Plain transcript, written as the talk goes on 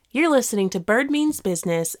You're listening to Bird Means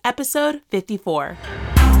Business, episode 54.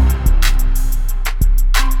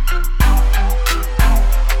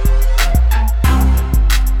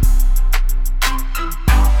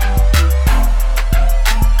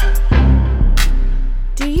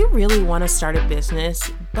 Do you really want to start a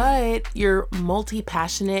business, but you're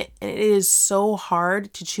multi-passionate and it is so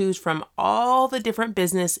hard to choose from all the different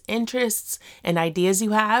business interests and ideas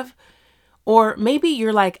you have? Or maybe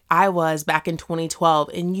you're like I was back in 2012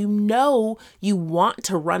 and you know you want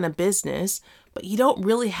to run a business, but you don't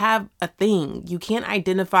really have a thing. You can't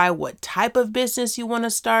identify what type of business you want to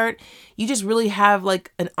start. You just really have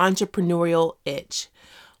like an entrepreneurial itch.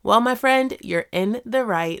 Well, my friend, you're in the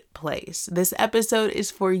right place. This episode is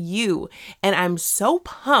for you, and I'm so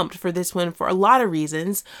pumped for this one for a lot of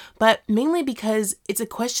reasons, but mainly because it's a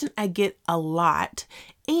question I get a lot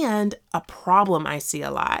and a problem I see a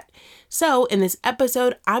lot. So in this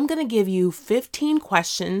episode, I'm going to give you 15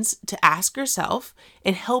 questions to ask yourself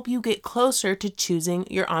and help you get closer to choosing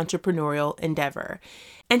your entrepreneurial endeavor.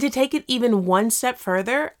 And to take it even one step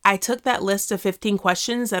further, I took that list of 15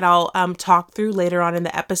 questions that I'll talk through later on in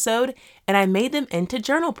the episode, and I made them into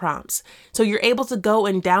journal prompts. So you're able to go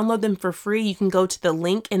and download them for free. You can go to the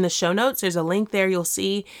link in the show notes. There's a link there you'll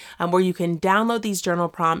see where you can download these journal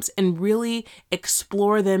prompts and really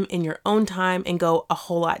explore them in your own time and go a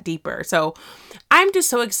whole lot deeper. So I'm just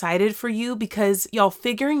so excited for you because y'all,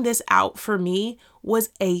 figuring this out for me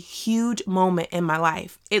was a huge moment in my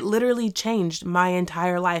life. It literally changed my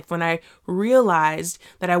entire life when I realized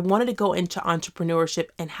that I wanted to go into entrepreneurship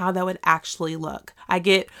and how that would actually look. I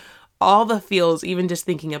get all the feels even just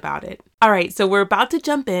thinking about it. All right, so we're about to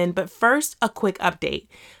jump in, but first, a quick update.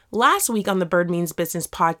 Last week on the Bird Means Business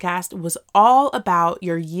podcast was all about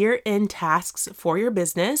your year-end tasks for your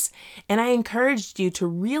business, and I encouraged you to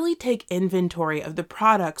really take inventory of the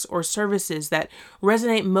products or services that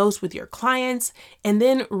resonate most with your clients, and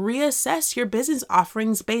then reassess your business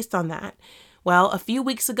offerings based on that. Well, a few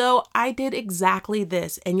weeks ago, I did exactly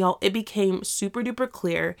this, and y'all, it became super duper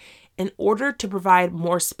clear. In order to provide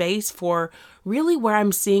more space for really where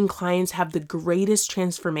I'm seeing clients have the greatest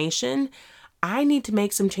transformation, I need to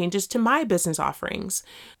make some changes to my business offerings.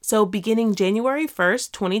 So beginning January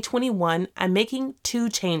 1st, 2021, I'm making two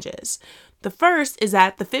changes. The first is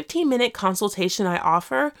that the 15-minute consultation I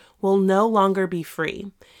offer will no longer be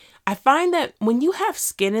free. I find that when you have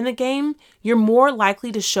skin in the game, you're more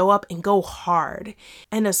likely to show up and go hard.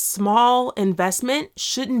 And a small investment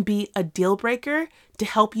shouldn't be a deal breaker to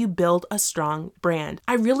help you build a strong brand.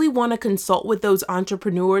 I really want to consult with those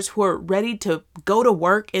entrepreneurs who are ready to go to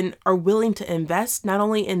work and are willing to invest not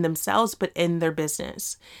only in themselves, but in their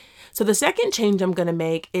business. So the second change I'm going to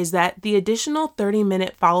make is that the additional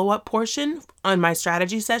 30-minute follow-up portion on my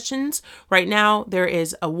strategy sessions, right now there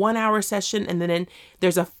is a 1-hour session and then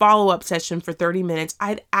there's a follow-up session for 30 minutes.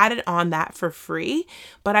 I'd added on that for free,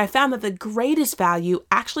 but I found that the greatest value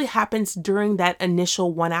actually happens during that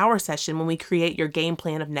initial 1-hour session when we create your game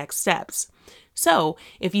plan of next steps. So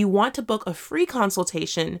if you want to book a free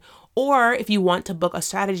consultation, or if you want to book a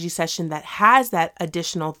strategy session that has that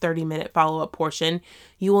additional 30-minute follow-up portion,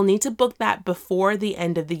 you will need to book that before the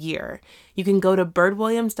end of the year. You can go to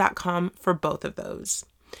birdwilliams.com for both of those.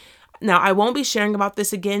 Now, I won't be sharing about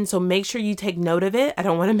this again, so make sure you take note of it. I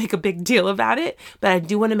don't want to make a big deal about it, but I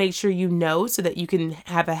do want to make sure you know so that you can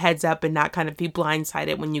have a heads up and not kind of be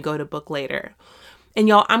blindsided when you go to book later. And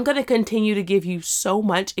y'all, I'm going to continue to give you so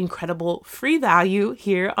much incredible free value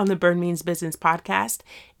here on the Bird Means Business podcast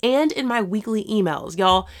and in my weekly emails.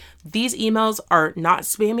 Y'all, these emails are not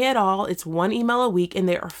spammy at all. It's one email a week and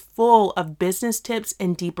they are full of business tips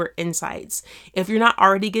and deeper insights. If you're not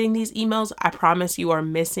already getting these emails, I promise you are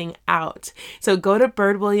missing out. So go to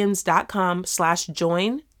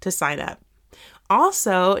birdwilliams.com/join to sign up.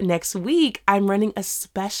 Also, next week, I'm running a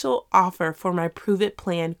special offer for my Prove It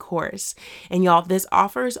Plan course. And y'all, this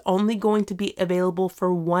offer is only going to be available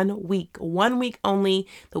for 1 week only,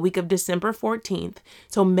 the week of December 14th.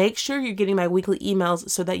 So make sure you're getting my weekly emails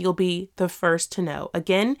so that you'll be the first to know.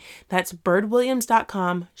 Again, that's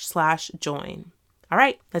birdwilliams.com/join. All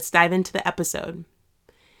right, let's dive into the episode.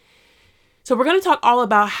 So we're going to talk all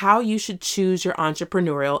about how you should choose your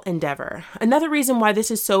entrepreneurial endeavor. Another reason why this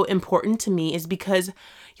is so important to me is because,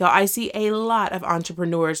 y'all, I see a lot of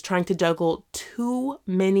entrepreneurs trying to juggle too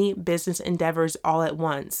many business endeavors all at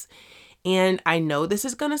once. And I know this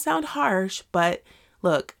is going to sound harsh, but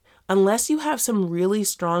look, unless you have some really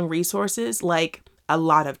strong resources like a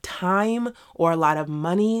lot of time or a lot of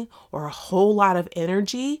money or a whole lot of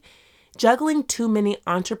energy, juggling too many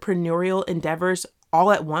entrepreneurial endeavors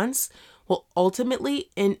all at once will ultimately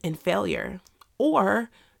end in failure or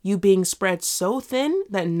you being spread so thin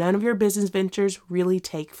that none of your business ventures really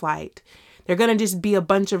take flight. They're going to just be a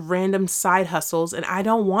bunch of random side hustles, and I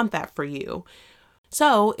don't want that for you.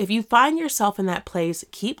 So if you find yourself in that place,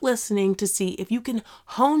 keep listening to see if you can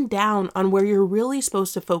hone down on where you're really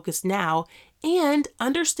supposed to focus now, and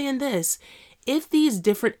understand this. If these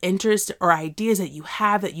different interests or ideas that you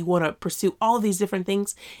have that you want to pursue, all of these different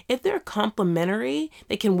things, if they're complementary,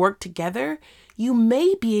 they can work together, you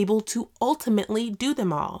may be able to ultimately do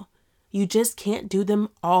them all. You just can't do them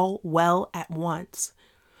all well at once.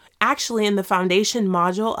 Actually, in the foundation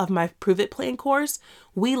module of my Prove It Plan course,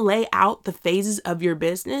 we lay out the phases of your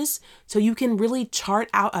business so you can really chart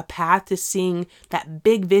out a path to seeing that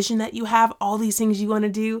big vision that you have, all these things you want to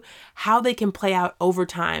do, how they can play out over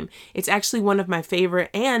time. It's actually one of my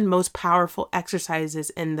favorite and most powerful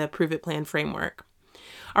exercises in the Prove It Plan framework.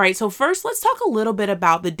 All right, so first let's talk a little bit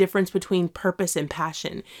about the difference between purpose and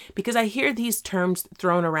passion, because I hear these terms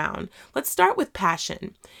thrown around. Let's start with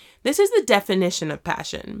passion. This is the definition of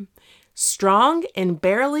passion: strong and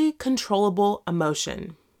barely controllable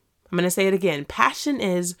emotion. I'm going to say it again. Passion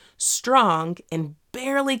is strong and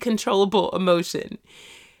barely controllable emotion.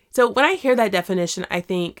 So when I hear that definition, I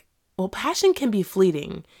think, well, passion can be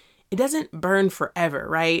fleeting. It doesn't burn forever,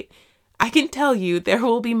 right? I can tell you there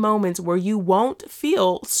will be moments where you won't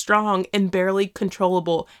feel strong and barely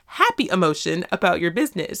controllable happy emotion about your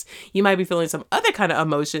business. You might be feeling some other kind of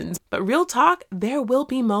emotions, but real talk, there will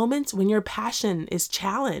be moments when your passion is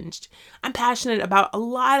challenged. I'm passionate about a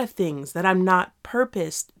lot of things that I'm not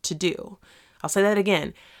purposed to do. I'll say that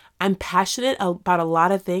again. I'm passionate about a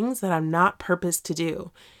lot of things that I'm not purposed to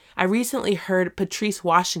do. I recently heard Patrice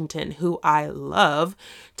Washington, who I love,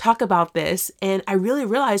 talk about this, and I really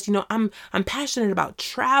realized, I'm passionate about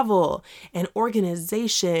travel and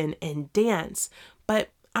organization and dance, but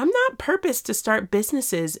I'm not purposed to start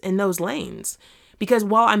businesses in those lanes. Because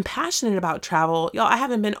while I'm passionate about travel, y'all, I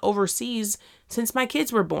haven't been overseas since my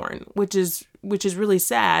kids were born, which is really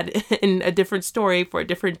sad and a different story for a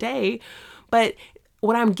different day. But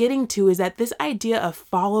what I'm getting to is that this idea of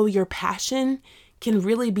follow your passion can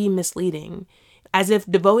really be misleading, as if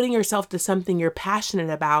devoting yourself to something you're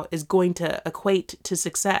passionate about is going to equate to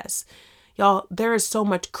success. Y'all, there is so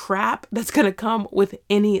much crap that's going to come with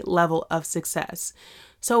any level of success.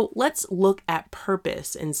 So let's look at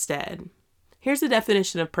purpose instead. Here's the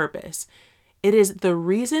definition of purpose. It is the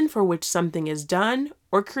reason for which something is done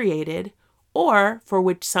or created, or for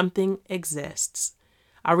which something exists.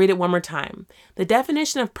 I'll read it one more time. The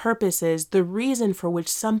definition of purpose is the reason for which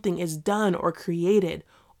something is done or created,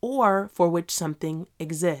 or for which something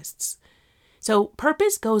exists. So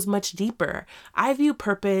purpose goes much deeper. I view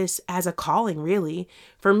purpose as a calling, really.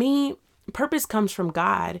 For me, purpose comes from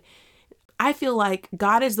God. I feel like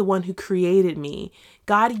God is the one who created me.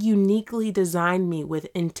 God uniquely designed me with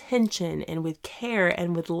intention and with care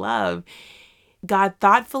and with love. God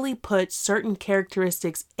thoughtfully put certain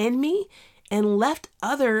characteristics in me and left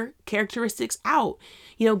other characteristics out.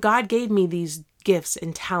 God gave me these gifts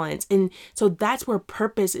and talents. And so that's where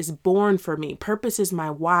purpose is born for me. Purpose is my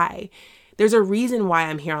why. There's a reason why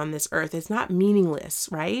I'm here on this earth. It's not meaningless,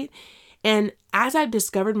 right? And as I've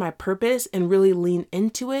discovered my purpose and really lean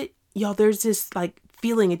into it, y'all, there's this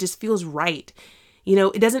feeling, it just feels right.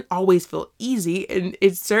 It doesn't always feel easy, and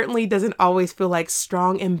it certainly doesn't always feel like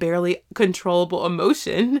strong and barely controllable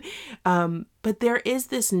emotion. But there is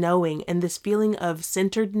this knowing and this feeling of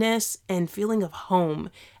centeredness and feeling of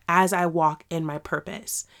home as I walk in my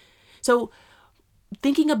purpose. So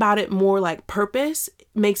thinking about it more like purpose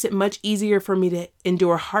makes it much easier for me to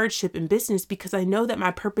endure hardship in business, because I know that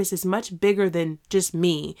my purpose is much bigger than just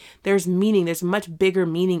me. There's meaning, there's much bigger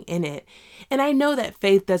meaning in it. And I know that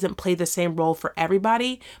faith doesn't play the same role for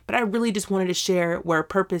everybody, but I really just wanted to share where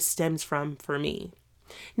purpose stems from for me.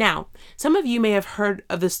 Now, some of you may have heard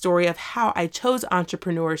of the story of how I chose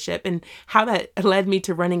entrepreneurship and how that led me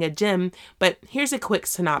to running a gym, but here's a quick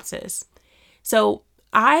synopsis. So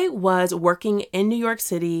I was working in New York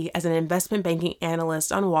City as an investment banking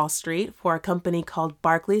analyst on Wall Street for a company called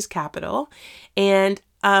Barclays Capital. And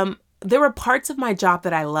there were parts of my job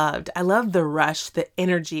that I loved. I loved the rush, the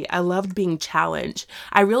energy. I loved being challenged.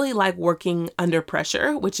 I really like working under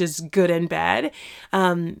pressure, which is good and bad.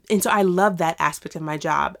 And so I loved that aspect of my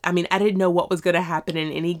job. I mean, I didn't know what was going to happen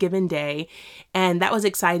in any given day, and that was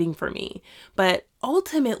exciting for me. But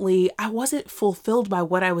ultimately, I wasn't fulfilled by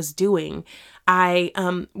what I was doing. I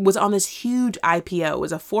was on this huge IPO. It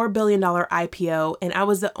was a $4 billion IPO, and I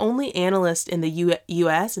was the only analyst in the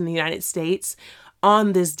US, in the United States,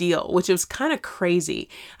 on this deal, which was kind of crazy.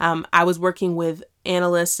 I was working with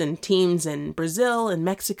analysts and teams in Brazil and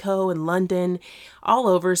Mexico and London, all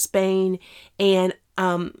over Spain. And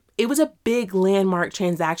it was a big landmark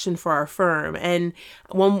transaction for our firm. And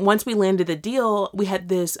once we landed the deal, we had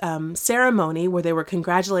this ceremony where they were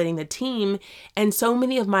congratulating the team. And so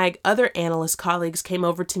many of my other analyst colleagues came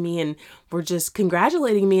over to me and were just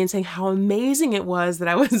congratulating me and saying how amazing it was that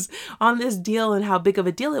I was on this deal and how big of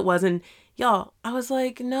a deal it was. And y'all, I was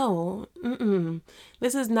like, no,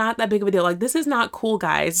 this is not that big of a deal. Like, this is not cool,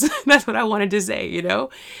 guys. That's what I wanted to say,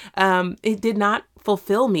 It did not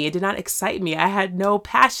fulfill me. It did not excite me. I had no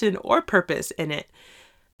passion or purpose in it.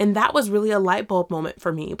 And that was really a light bulb moment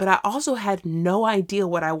for me. But I also had no idea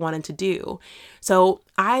what I wanted to do. So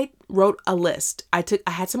I wrote a list. I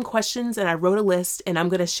had some questions and I wrote a list, and I'm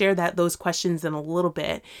going to share those questions in a little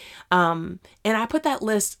bit. And I put that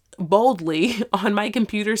list boldly on my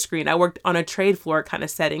computer screen. I worked on a trade floor kind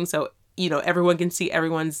of setting, so everyone can see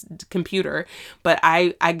everyone's computer, but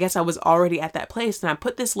I guess I was already at that place, and I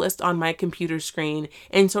put this list on my computer screen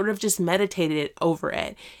and sort of just meditated over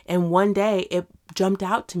it. And one day it jumped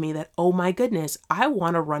out to me that, oh my goodness, I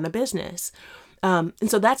want to run a business. And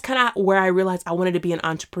so that's kind of where I realized I wanted to be an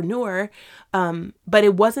entrepreneur. But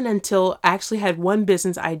it wasn't until I actually had one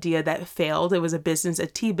business idea that failed. It was a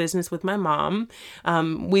tea business with my mom.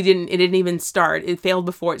 It didn't even start. It failed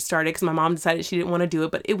before it started because my mom decided she didn't want to do it,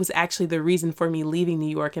 but it was actually the reason for me leaving New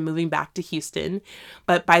York and moving back to Houston.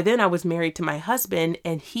 But by then I was married to my husband,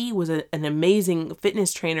 and he was an amazing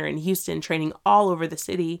fitness trainer in Houston, training all over the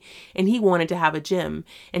city, and he wanted to have a gym.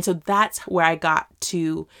 And so that's where I got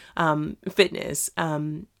to fitness.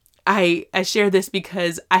 I share this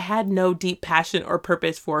because I had no deep passion or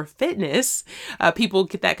purpose for fitness. People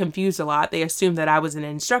get that confused a lot. They assume that I was an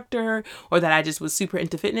instructor or that I just was super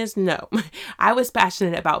into fitness. No, I was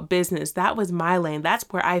passionate about business. That was my lane. That's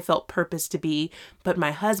where I felt purpose to be. But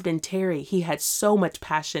my husband, Terry, he had so much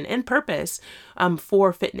passion and purpose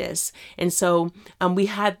for fitness. And so we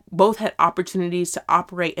both had opportunities to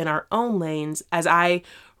operate in our own lanes as I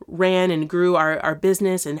ran and grew our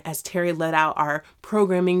business, and as Terry led out our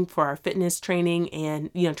programming for our fitness training and,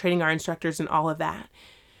 training our instructors and all of that.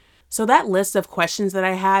 So that list of questions that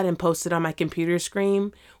I had and posted on my computer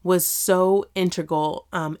screen was so integral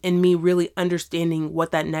in me really understanding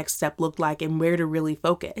what that next step looked like and where to really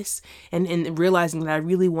focus, and realizing that I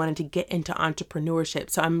really wanted to get into entrepreneurship.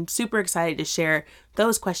 So I'm super excited to share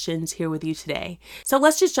those questions here with you today. So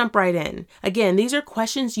let's just jump right in. Again, these are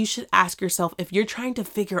questions you should ask yourself if you're trying to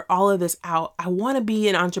figure all of this out. I want to be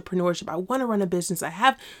in entrepreneurship. I want to run a business. I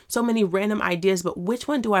have so many random ideas, but which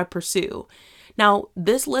one do I pursue? Now,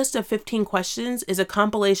 this list of 15 questions is a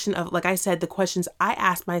compilation of, like I said, the questions I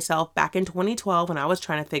asked myself back in 2012 when I was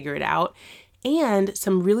trying to figure it out, and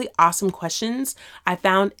some really awesome questions I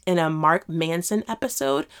found in a Mark Manson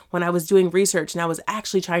episode when I was doing research, and I was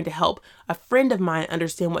actually trying to help a friend of mine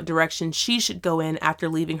understand what direction she should go in after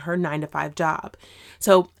leaving her 9-to-5 job.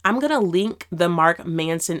 So I'm going to link the Mark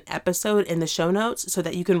Manson episode in the show notes so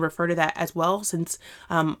that you can refer to that as well, since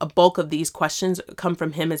a bulk of these questions come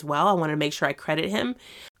from him as well. I want to make sure I credit him.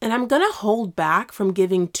 And I'm going to hold back from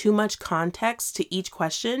giving too much context to each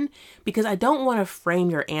question because I don't want to frame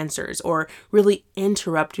your answers or really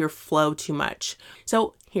interrupt your flow too much.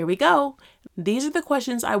 So here we go. These are the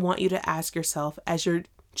questions I want you to ask yourself as you're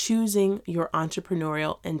choosing your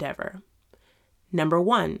entrepreneurial endeavor. Number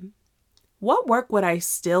 1, what work would I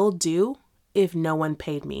still do if no one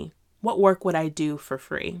paid me? What work would I do for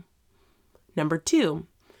free? Number 2,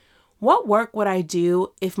 what work would I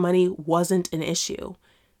do if money wasn't an issue?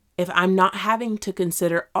 If I'm not having to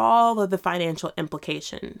consider all of the financial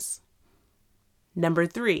implications? Number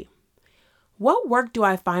 3, what work do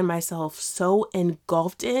I find myself so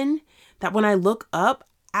engulfed in that when I look up,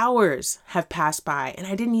 hours have passed by and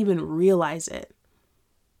I didn't even realize it?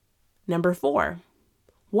 Number 4,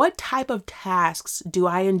 what type of tasks do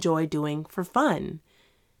I enjoy doing for fun?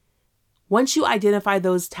 Once you identify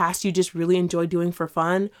those tasks you just really enjoy doing for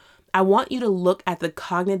fun, I want you to look at the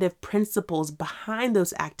cognitive principles behind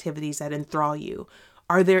those activities that enthrall you.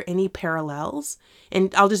 Are there any parallels?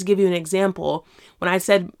 And I'll just give you an example. When I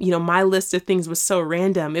said, my list of things was so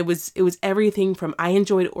random, it was everything from I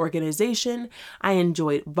enjoyed organization, I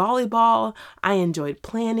enjoyed volleyball, I enjoyed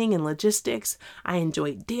planning and logistics, I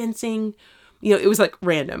enjoyed dancing. It was like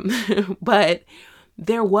random, but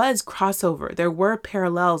there was crossover. There were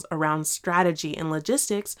parallels around strategy and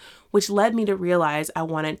logistics, which led me to realize I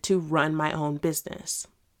wanted to run my own business.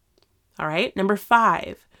 All right. Number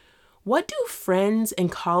 5, what do friends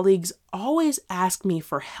and colleagues always ask me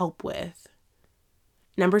for help with?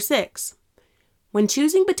 Number 6, when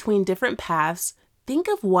choosing between different paths, think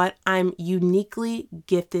of what I'm uniquely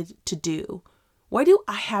gifted to do. Where do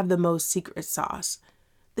I have the most secret sauce?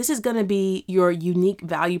 This is going to be your unique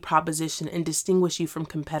value proposition and distinguish you from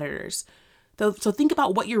competitors. So think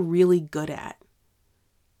about what you're really good at.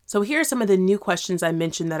 So here are some of the new questions I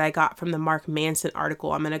mentioned that I got from the Mark Manson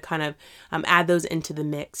article. I'm going to kind of add those into the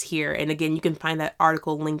mix here. And again, you can find that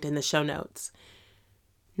article linked in the show notes.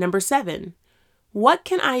 Number 7, what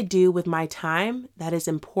can I do with my time that is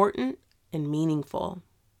important and meaningful?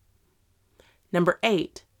 Number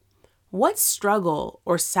 8, what struggle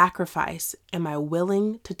or sacrifice am I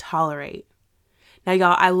willing to tolerate? Now,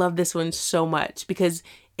 y'all, I love this one so much because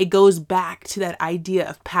it goes back to that idea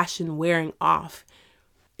of passion wearing off.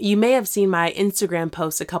 You may have seen my Instagram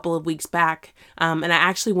post a couple of weeks back, and I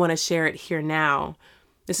actually want to share it here now.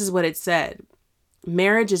 This is what it said.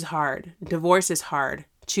 Marriage is hard. Divorce is hard.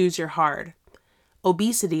 Choose your hard.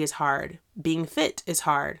 Obesity is hard. Being fit is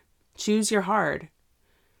hard. Choose your hard.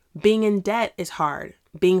 Being in debt is hard.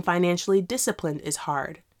 Being financially disciplined is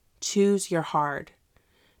hard. Choose your hard.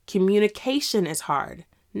 Communication is hard.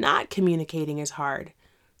 Not communicating is hard.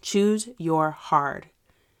 Choose your hard.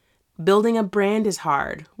 Building a brand is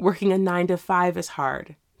hard. Working a 9-to-5 is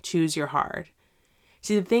hard. Choose your hard.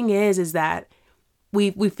 See, the thing is that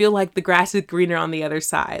we feel like the grass is greener on the other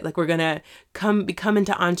side. Like we're going to come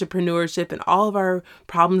into entrepreneurship and all of our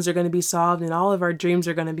problems are going to be solved and all of our dreams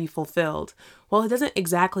are going to be fulfilled. Well, it doesn't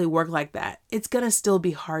exactly work like that. It's going to still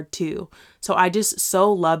be hard too. So I just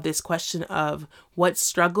so love this question of what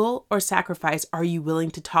struggle or sacrifice are you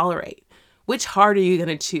willing to tolerate? Which hard are you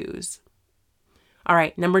going to choose? All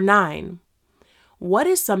right, number 9. What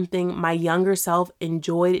is something my younger self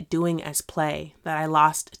enjoyed doing as play that I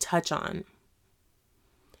lost touch on?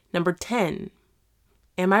 Number 10,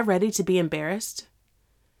 am I ready to be embarrassed?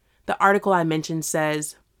 The article I mentioned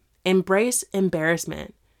says, embrace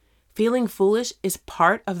embarrassment. Feeling foolish is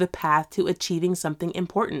part of the path to achieving something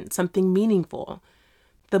important, something meaningful.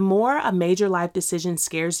 The more a major life decision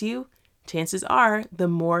scares you, chances are the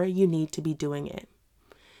more you need to be doing it.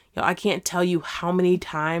 Y'all, I can't tell you how many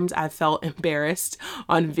times I felt embarrassed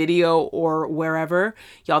on video or wherever.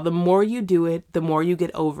 Y'all, the more you do it, the more you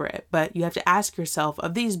get over it. But you have to ask yourself,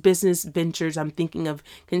 of these business ventures I'm thinking of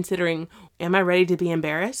considering, am I ready to be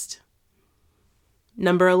embarrassed?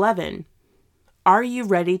 Number 11, are you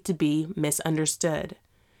ready to be misunderstood?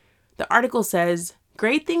 The article says,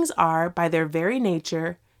 great things are, by their very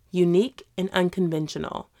nature, unique and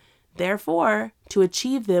unconventional. Therefore, to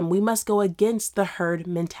achieve them, we must go against the herd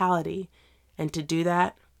mentality. And to do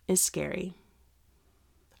that is scary.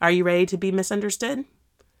 Are you ready to be misunderstood?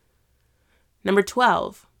 Number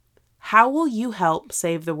 12, how will you help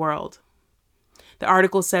save the world? The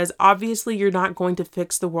article says, obviously, you're not going to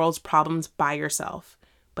fix the world's problems by yourself,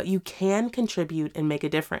 but you can contribute and make a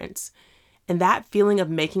difference. And that feeling of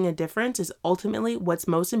making a difference is ultimately what's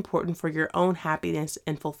most important for your own happiness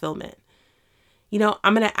and fulfillment. You know,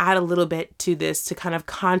 I'm going to add a little bit to this to kind of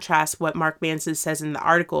contrast what Mark Manson says in the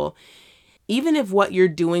article. Even if what you're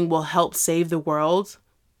doing will help save the world,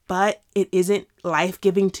 but it isn't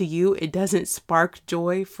life-giving to you, it doesn't spark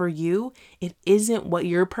joy for you, it isn't what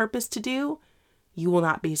you're purposed to do, you will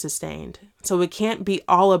not be sustained. So it can't be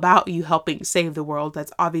all about you helping save the world.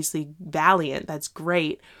 That's obviously valiant. That's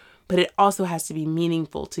great. But it also has to be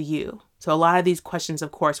meaningful to you. So a lot of these questions,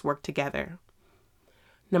 of course, work together.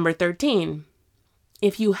 Number 13.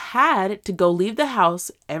 If you had to go leave the house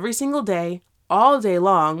every single day, all day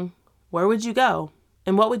long, where would you go?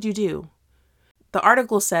 And what would you do? The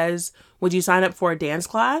article says, would you sign up for a dance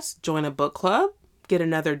class, join a book club, get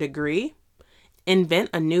another degree, invent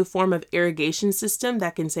a new form of irrigation system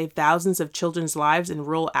that can save thousands of children's lives in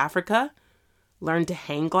rural Africa, learn to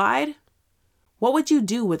hang glide? What would you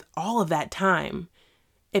do with all of that time?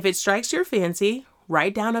 If it strikes your fancy,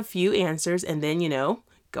 write down a few answers and then,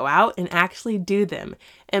 go out and actually do them.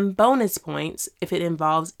 And bonus points if it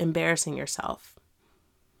involves embarrassing yourself.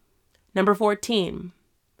 Number 14,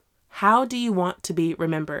 how do you want to be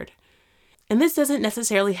remembered? And this doesn't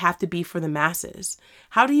necessarily have to be for the masses.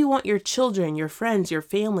 How do you want your children, your friends, your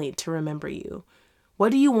family to remember you?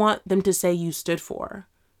 What do you want them to say you stood for?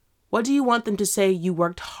 What do you want them to say you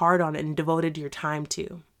worked hard on and devoted your time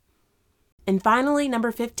to? And finally,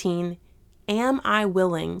 number 15, am I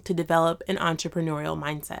willing to develop an entrepreneurial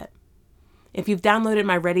mindset? If you've downloaded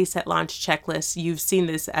my Ready, Set, Launch checklist, you've seen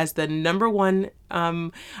this as the number one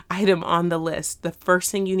item on the list. The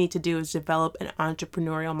first thing you need to do is develop an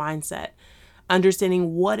entrepreneurial mindset,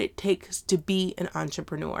 understanding what it takes to be an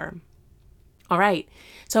entrepreneur. All right,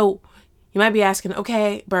 so you might be asking,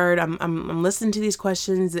 okay, Bird, I'm listening to these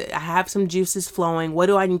questions. I have some juices flowing. What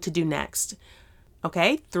do I need to do next?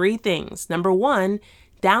 Okay, 3 things. Number 1,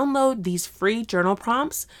 Download these free journal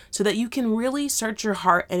prompts so that you can really search your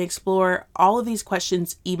heart and explore all of these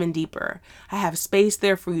questions even deeper. I have space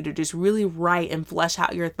there for you to just really write and flesh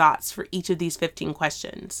out your thoughts for each of these 15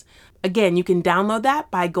 questions. Again, you can download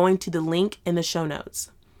that by going to the link in the show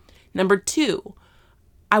notes. Number 2,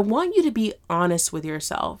 I want you to be honest with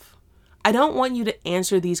yourself. I don't want you to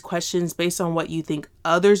answer these questions based on what you think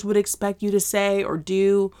others would expect you to say or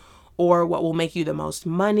do, or what will make you the most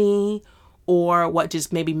money, or what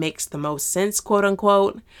just maybe makes the most sense, quote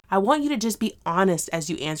unquote. I want you to just be honest as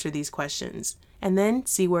you answer these questions and then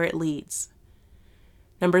see where it leads.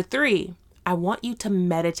 Number 3, I want you to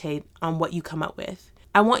meditate on what you come up with.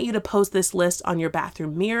 I want you to post this list on your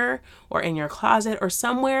bathroom mirror or in your closet or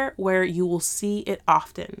somewhere where you will see it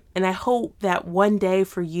often. And I hope that one day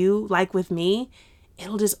for you, like with me,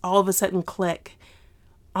 it'll just all of a sudden click.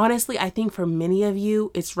 Honestly, I think for many of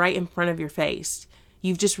you, it's right in front of your face.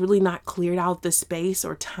 You've just really not cleared out the space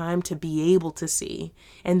or time to be able to see.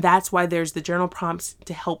 And that's why there's the journal prompts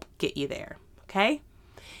to help get you there. Okay?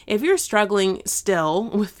 If you're struggling still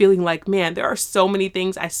with feeling like, man, there are so many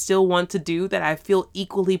things I still want to do that I feel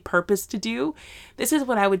equally purposed to do, this is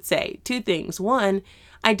what I would say. 2 things. 1,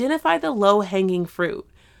 identify the low-hanging fruit.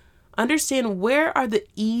 Understand where are the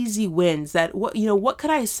easy wins that, what could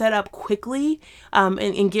I set up quickly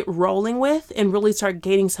and get rolling with and really start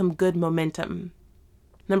gaining some good momentum.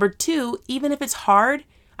 Number 2, even if it's hard,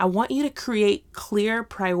 I want you to create clear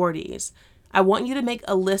priorities. I want you to make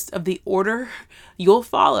a list of the order you'll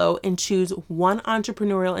follow and choose one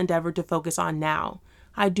entrepreneurial endeavor to focus on now.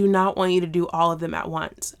 I do not want you to do all of them at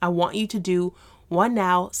once. I want you to do one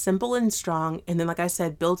now, simple and strong, and then, like I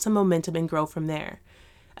said, build some momentum and grow from there.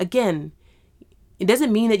 Again, it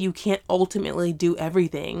doesn't mean that you can't ultimately do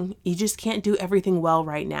everything. You just can't do everything well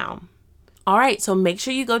right now. All right, so make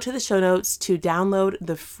sure you go to the show notes to download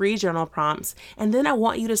the free journal prompts. And then I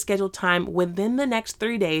want you to schedule time within the next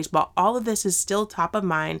 3 days while all of this is still top of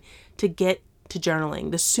mind to get to journaling.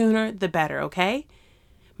 The sooner, the better, okay?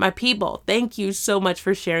 My people, thank you so much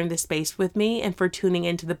for sharing this space with me and for tuning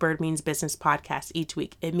into the Bird Means Business podcast each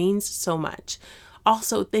week. It means so much.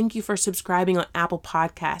 Also, thank you for subscribing on Apple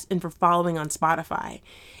Podcasts and for following on Spotify.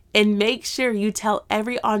 And make sure you tell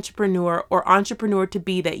every entrepreneur or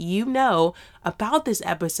entrepreneur-to-be that you know about this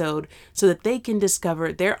episode so that they can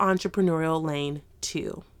discover their entrepreneurial lane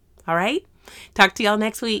too. All right? Talk to y'all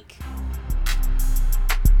next week.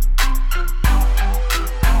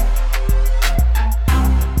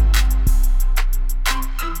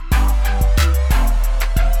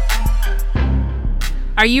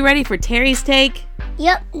 Are you ready for Terry's take?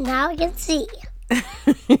 Yep, now I can see.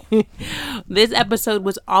 This episode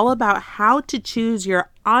was all about how to choose your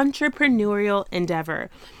entrepreneurial endeavor.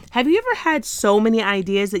 Have you ever had so many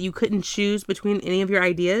ideas that you couldn't choose between any of your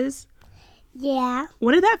ideas? Yeah.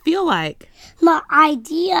 What did that feel like? My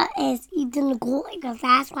idea is eating the gold because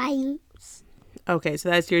that's what I use. Okay, so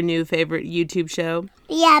that's your new favorite YouTube show?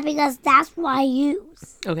 Yeah, because that's what I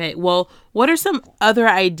use. Okay, well, what are some other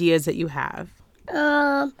ideas that you have?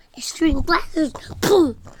 Extreme blasters.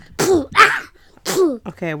 Boom, boom, ah, boom.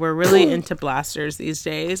 Okay, we're really into blasters these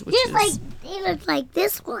days. Which is like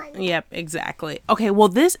this one. Yep, exactly. Okay, well,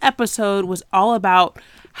 this episode was all about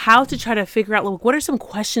how to try to figure out, what are some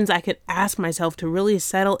questions I could ask myself to really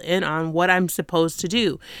settle in on what I'm supposed to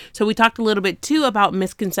do. So we talked a little bit, too, about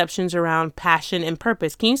misconceptions around passion and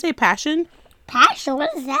purpose. Can you say passion? Passion?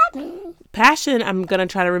 What does that mean? Passion, I'm going to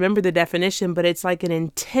try to remember the definition, but it's like an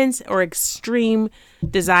intense or extreme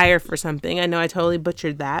desire for something. I know I totally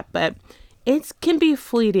butchered that, but it can be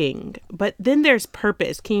fleeting. But then there's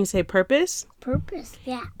purpose. Can you say purpose? Purpose,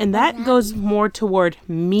 yeah. And that goes more toward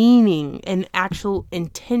meaning and actual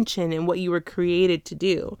intention and what you were created to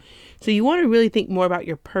do. So you want to really think more about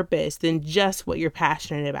your purpose than just what you're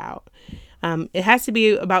passionate about. It has to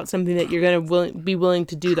be about something that you're going to be willing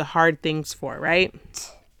to do the hard things for, right?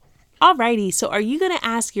 Alrighty, so are you going to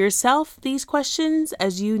ask yourself these questions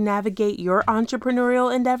as you navigate your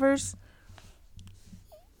entrepreneurial endeavors?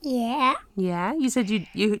 Yeah. Yeah? You said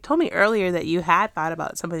you told me earlier that you had thought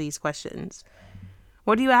about some of these questions.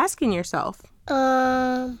 What are you asking yourself?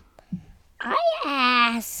 I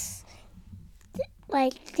ask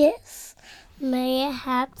like this. May I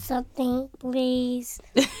have something, please?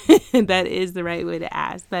 That is the right way to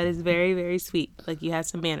ask. That is very, very sweet. Like you have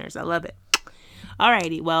some manners. I love it.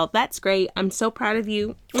 Alrighty, well, that's great. I'm so proud of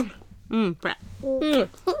you for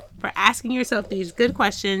asking yourself these good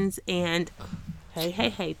questions. And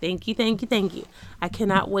hey, thank you. I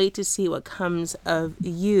cannot wait to see what comes of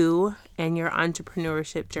you and your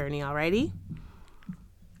entrepreneurship journey. Alrighty?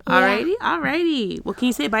 Yeah. Alrighty. Well, can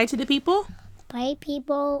you say bye to the people? Bye,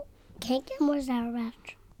 people. Can't get more Sour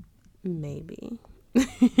Patch. Maybe.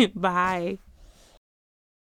 Bye.